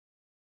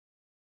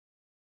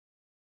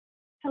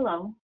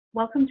Hello,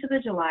 welcome to the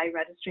July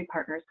Registry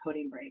Partners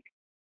Coding Break.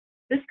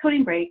 This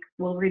coding break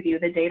will review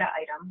the data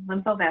item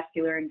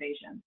Lymphovascular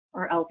Invasion,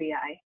 or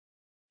LVI.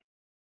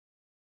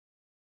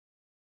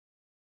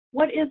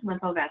 What is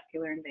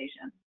lymphovascular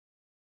invasion?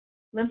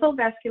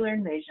 Lymphovascular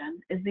invasion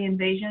is the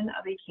invasion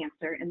of a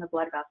cancer in the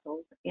blood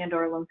vessels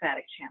and/or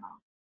lymphatic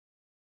channel.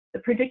 The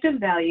predictive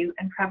value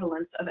and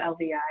prevalence of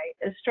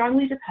LVI is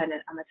strongly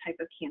dependent on the type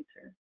of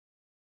cancer,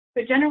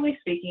 but generally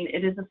speaking,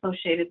 it is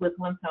associated with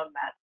lymph node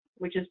mets,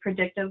 which is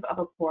predictive of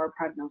a poor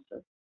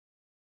prognosis.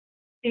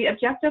 The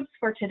objectives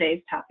for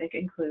today's topic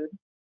include: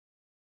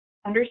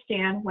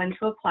 understand when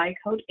to apply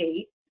code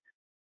 8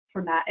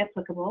 for not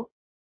applicable,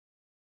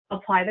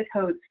 apply the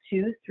codes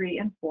 2, 3,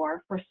 and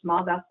 4 for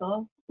small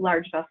vessel,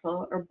 large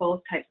vessel, or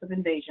both types of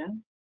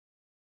invasion,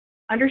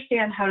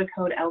 understand how to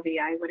code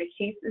LVI when a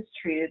case is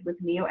treated with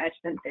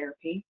neoadjuvant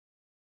therapy,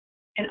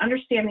 and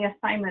understand the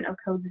assignment of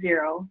code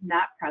 0,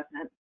 not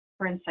present,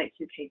 for in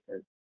situ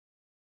cases.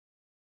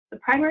 The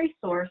primary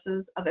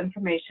sources of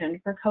information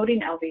for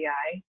coding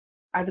LVI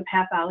are the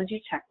pathology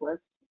checklist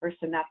or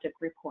synaptic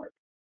report.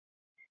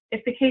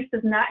 If the case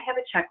does not have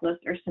a checklist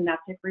or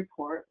synaptic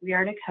report, we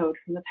are to code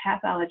from the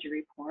pathology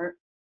report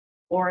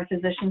or a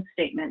physician's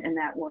statement in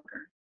that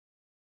order.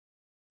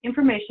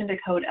 Information to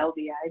code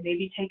LVI may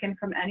be taken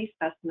from any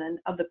specimen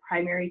of the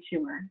primary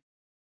tumor,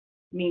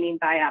 meaning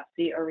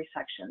biopsy or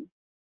resection.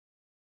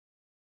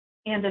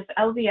 And if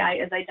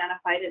LVI is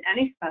identified in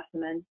any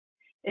specimen,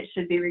 it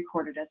should be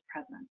recorded as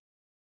present.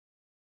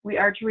 We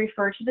are to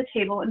refer to the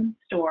table in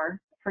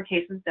STOR for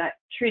cases that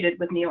treated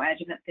with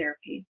neoadjuvant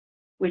therapy,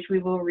 which we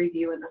will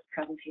review in this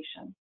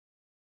presentation.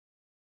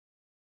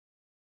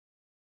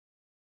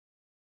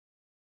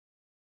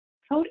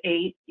 Code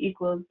 8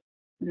 equals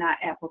not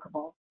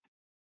applicable.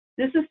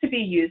 This is to be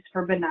used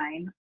for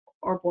benign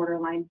or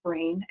borderline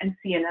brain and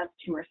CNS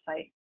tumor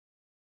sites,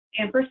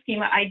 and for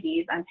schema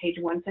IDs on page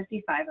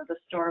 155 of the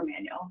STOR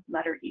manual,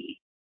 letter E.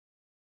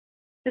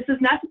 This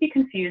is not to be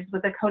confused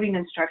with the coding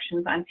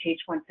instructions on page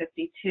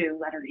 152,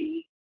 letter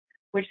E,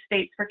 which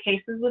states for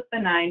cases with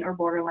benign or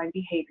borderline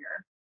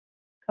behavior,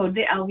 code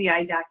the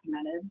LVI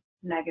documented,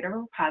 negative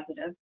or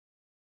positive,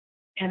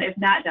 and if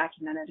not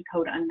documented,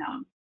 code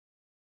unknown.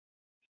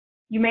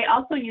 You may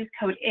also use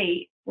code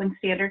 8 when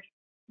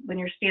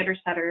your standard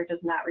setter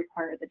does not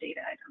require the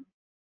data item.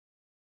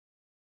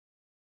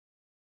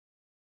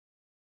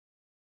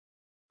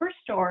 For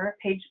STOR,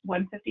 page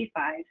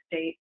 155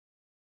 states,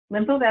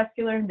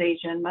 lymphovascular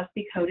invasion must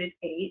be coded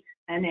 8,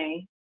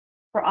 NA,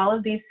 for all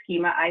of these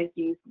schema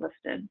IDs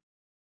listed.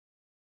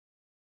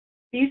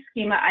 These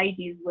schema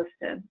IDs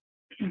listed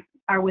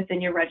are within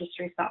your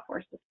registry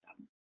software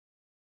system.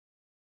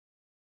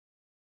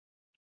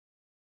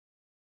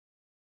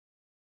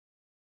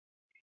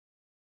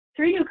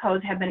 Three new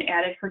codes have been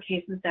added for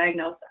cases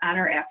diagnosed on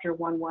or after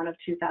 1/1 of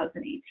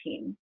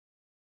 2018.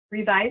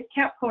 Revised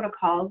CAP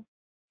protocols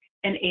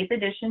and 8th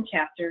edition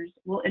chapters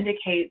will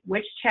indicate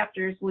which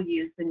chapters will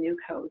use the new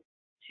codes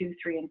 2,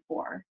 3, and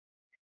 4,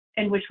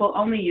 and which will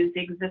only use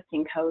the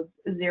existing codes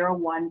 0,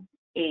 1,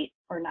 8,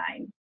 or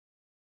 9.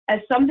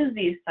 As some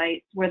disease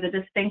sites where the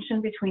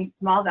distinction between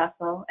small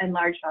vessel and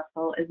large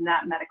vessel is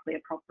not medically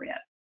appropriate.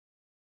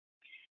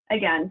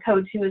 Again,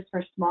 code 2 is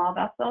for small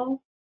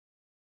vessel,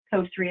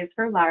 code 3 is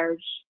for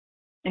large,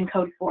 and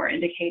code 4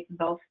 indicates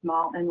both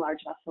small and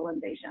large vessel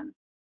invasion.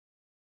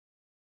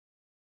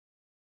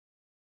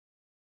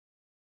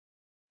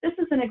 This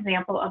is an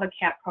example of a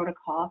CAP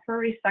protocol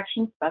for a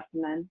resection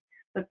specimen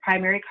with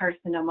primary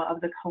carcinoma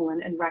of the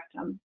colon and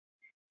rectum,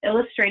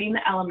 illustrating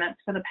the elements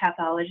for the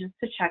pathologist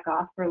to check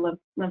off for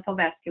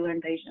lymphovascular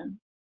invasion.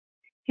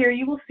 Here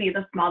you will see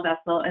the small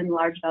vessel and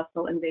large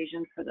vessel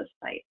invasion for this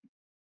site.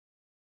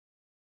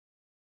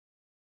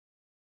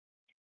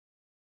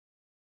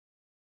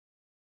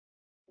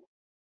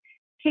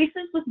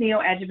 Cases with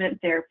neoadjuvant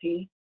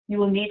therapy, you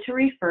will need to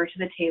refer to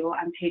the table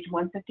on page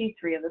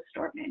 153 of the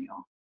STOR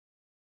manual.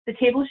 The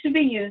table should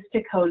be used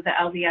to code the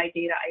LVI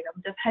data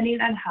item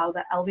depending on how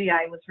the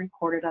LVI was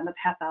recorded on the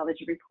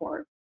pathology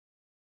report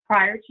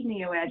prior to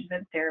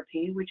neoadjuvant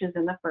therapy, which is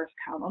in the first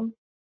column,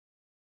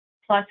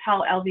 plus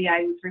how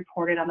LVI was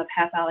reported on the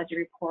pathology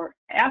report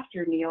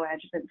after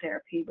neoadjuvant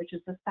therapy, which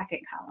is the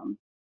second column,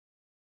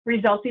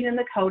 resulting in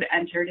the code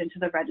entered into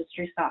the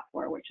registry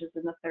software, which is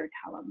in the third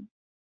column.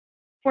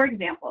 For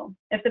example,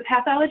 if the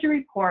pathology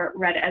report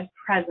read as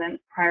present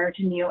prior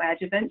to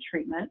neoadjuvant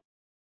treatment,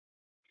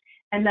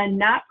 and then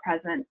not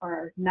present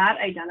or not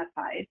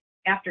identified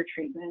after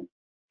treatment,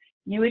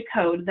 you would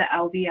code the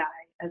LVI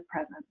as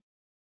present.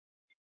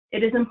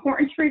 It is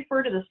important to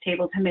refer to this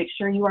table to make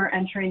sure you are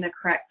entering the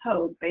correct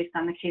code based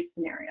on the case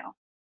scenario.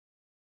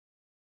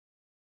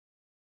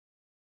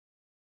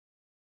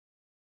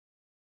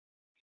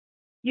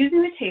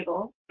 Using the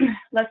table,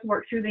 let's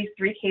work through these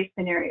 3 case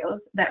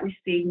scenarios that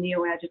receive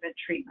neoadjuvant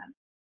treatment.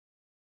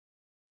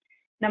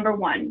 Number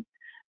 1,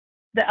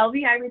 the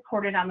LVI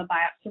reported on the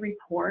biopsy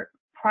report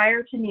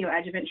prior to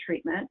neoadjuvant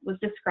treatment was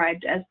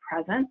described as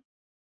present,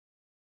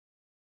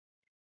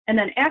 and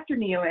then after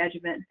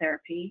neoadjuvant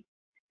therapy,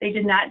 they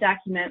did not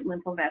document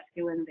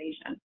lymphovascular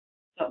invasion.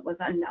 but was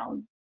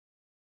unknown.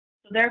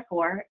 So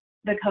therefore,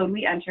 the code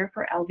we enter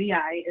for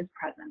LVI is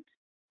present,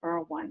 or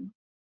a 1.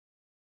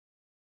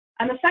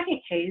 On the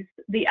second case,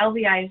 the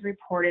LVI is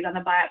reported on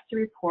the biopsy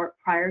report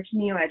prior to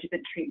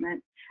neoadjuvant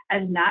treatment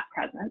as not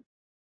present.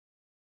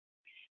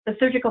 The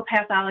surgical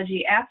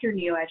pathology after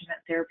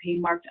neoadjuvant therapy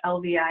marked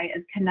LVI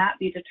as cannot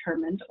be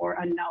determined or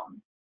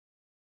unknown.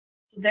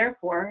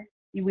 Therefore,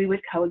 we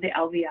would code the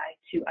LVI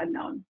to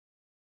unknown.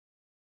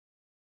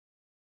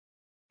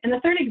 In the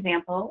third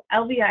example,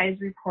 LVI is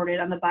reported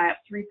on the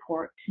biopsy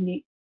report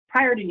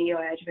prior to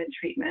neoadjuvant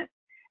treatment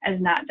as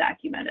not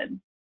documented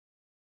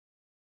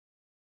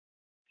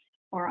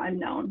or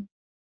unknown.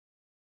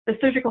 The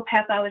surgical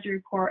pathology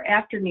report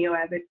after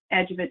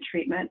neoadjuvant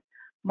treatment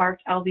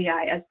marked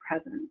LVI as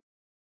present.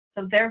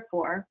 So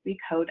therefore, we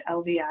code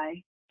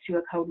LVI to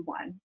a code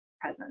 1,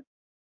 present.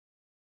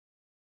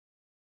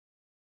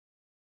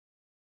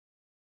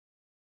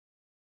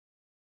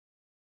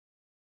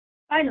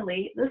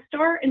 Finally, the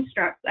STOR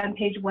instructs on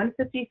page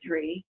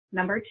 153,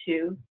 number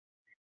 2,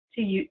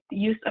 to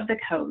use of the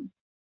codes.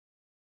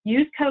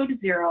 Use code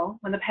 0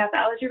 when the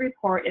pathology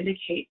report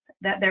indicates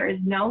that there is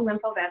no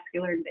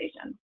lymphovascular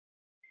invasion.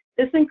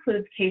 This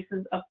includes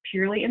cases of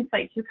purely in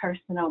situ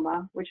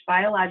carcinoma, which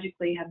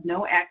biologically have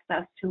no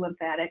access to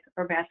lymphatic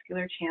or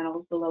vascular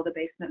channels below the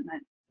basement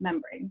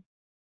membrane.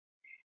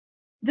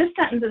 This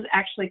sentence is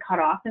actually cut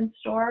off in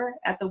STOR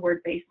at the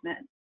word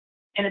basement,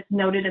 and it's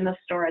noted in the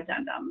STOR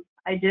addendum.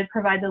 I did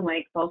provide the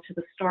link both to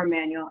the STOR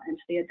manual and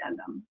to the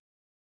addendum.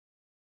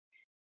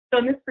 So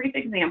in this brief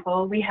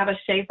example, we have a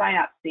shave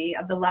biopsy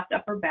of the left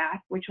upper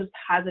back, which was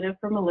positive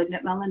for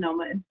malignant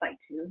melanoma in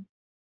situ.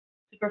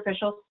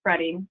 Superficial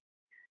spreading,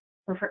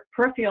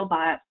 peripheral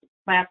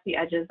biopsy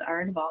edges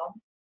are involved.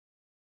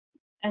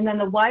 And then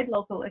the wide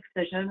local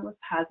excision was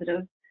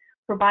positive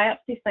for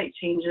biopsy site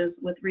changes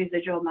with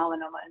residual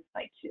melanoma in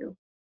situ.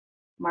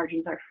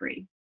 Margins are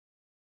free.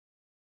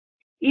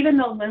 Even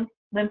though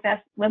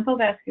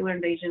lymphovascular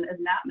invasion is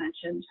not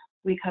mentioned,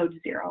 we code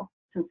 0,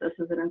 since this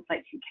is an in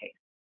situ case.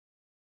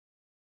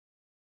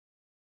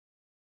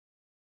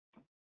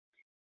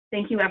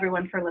 Thank you,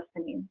 everyone, for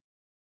listening.